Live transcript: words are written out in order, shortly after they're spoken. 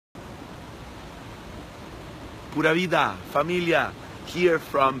Pura vida, familia, here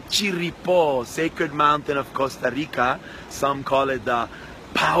from Chiripo, sacred mountain of Costa Rica. Some call it the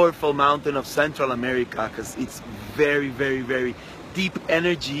powerful mountain of Central America because it's very, very, very deep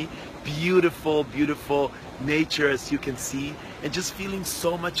energy, beautiful, beautiful nature as you can see, and just feeling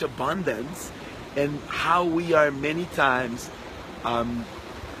so much abundance, and how we are many times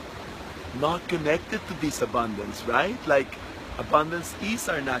not connected to this abundance, right? Like, abundance is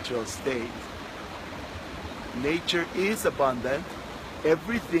our natural state. Nature is abundant.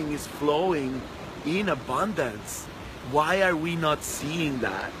 Everything is flowing in abundance. Why are we not seeing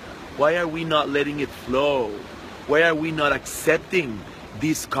that? Why are we not letting it flow? Why are we not accepting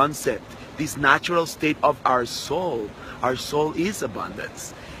this concept, this natural state of our soul? Our soul is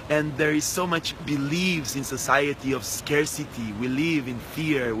abundance. And there is so much beliefs in society of scarcity. We live in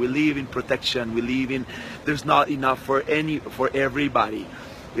fear, we live in protection, we live in there's not enough for everybody.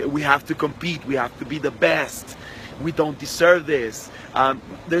 We have to compete, we have to be the best. We don't deserve this.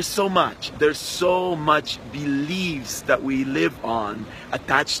 There's so much beliefs that we live on,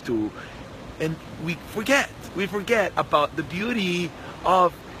 attached to, and we forget about the beauty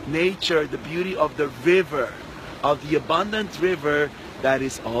of nature, the beauty of the river, of the abundant river that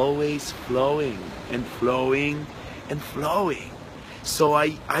is always flowing and flowing and flowing. So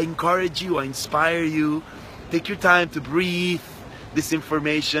I encourage you, I inspire you, take your time to breathe this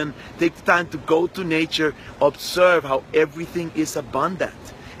information, take the time to go to nature, observe how everything is abundant.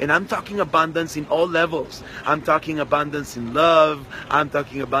 And I'm talking abundance in all levels. I'm talking abundance in love, I'm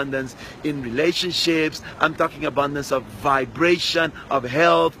talking abundance in relationships, I'm talking abundance of vibration, of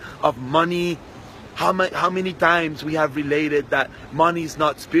health, of money. How many times we have related that money is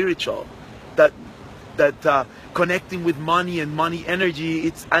not spiritual, that connecting with money and money energy,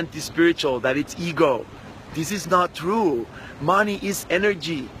 it's anti-spiritual, that it's ego. This is not true. Money is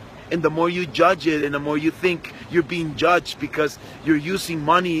energy, and the more you judge it, and the more you think you're being judged because you're using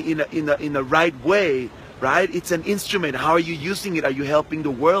money in a right way, right? It's an instrument. How are you using it? Are you helping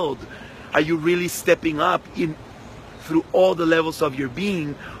the world? Are you really stepping up through all the levels of your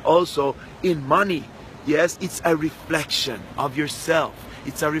being, also in money? Yes, it's a reflection of yourself.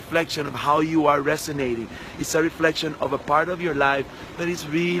 It's a reflection of how you are resonating. It's a reflection of a part of your life that is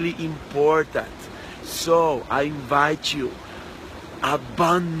really important. So I invite you,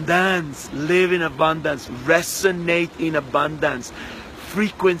 abundance, live in abundance, resonate in abundance,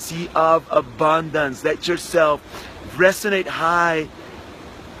 frequency of abundance. Let yourself resonate high,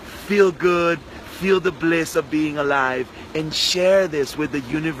 feel good, feel the bliss of being alive, and share this with the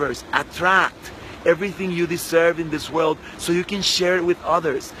universe. Attract everything you deserve in this world so you can share it with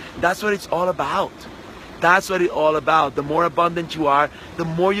others. That's what it's all about. That's what it's all about. The more abundant you are, the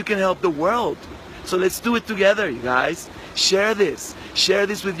more you can help the world. So let's do it together, you guys. Share this. Share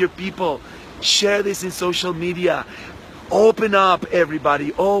this with your people. Share this in social media. Open up,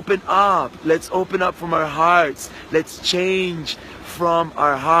 everybody. Open up. Let's open up from our hearts. Let's change from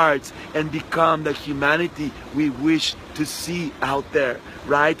our hearts and become the humanity we wish to see out there,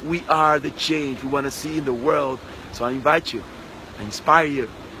 right? We are the change we want to see in the world. So I invite you, I inspire you.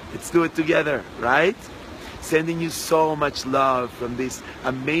 Let's do it together, right? Sending you so much love from this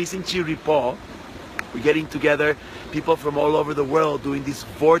amazing Chiripo. We're getting together, people from all over the world, doing this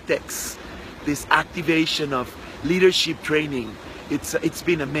vortex, this activation of leadership training. It's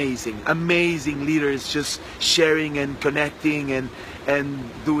been amazing. Amazing leaders just sharing and connecting and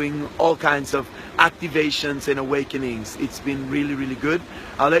doing all kinds of activations and awakenings. It's been really, really good.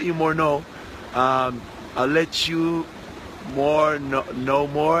 I'll let you more know. I'll let you know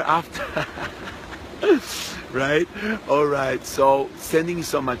more after. Right? All right. So sending you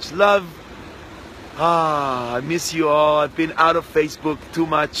so much love. I miss you all. I've been out of Facebook too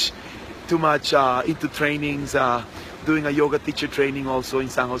much into trainings, doing a yoga teacher training also in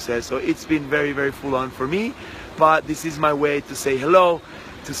San Jose. So it's been very, very full on for me. But this is my way to say hello,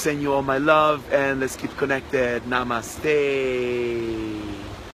 to send you all my love, and let's keep connected. Namaste.